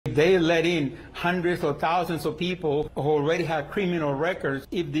They let in hundreds or thousands of people who already have criminal records.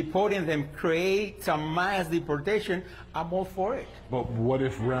 If deporting them creates a mass deportation, I'm all for it. But what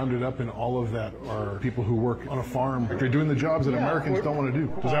if rounded up in all of that are people who work on a farm, they're doing the jobs that Americans don't want to do?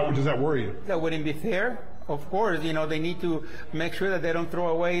 Does that worry you? That wouldn't be fair. Of course, you know, they need to make sure that they don't throw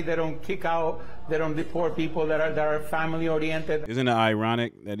away, they don't kick out, they don't deport people that are family oriented. Isn't it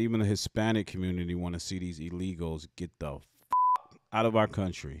ironic that even the Hispanic community want to see these illegals get the out of our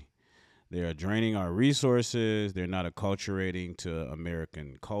country? They are draining our resources. They're not acculturating to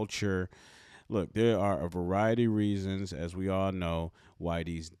American culture. Look, there are a variety of reasons, as we all know, why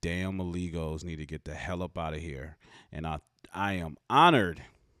these damn illegals need to get the hell up out of here. And I am honored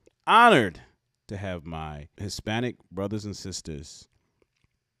to have my Hispanic brothers and sisters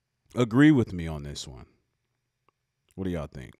agree with me on this one. What do y'all think?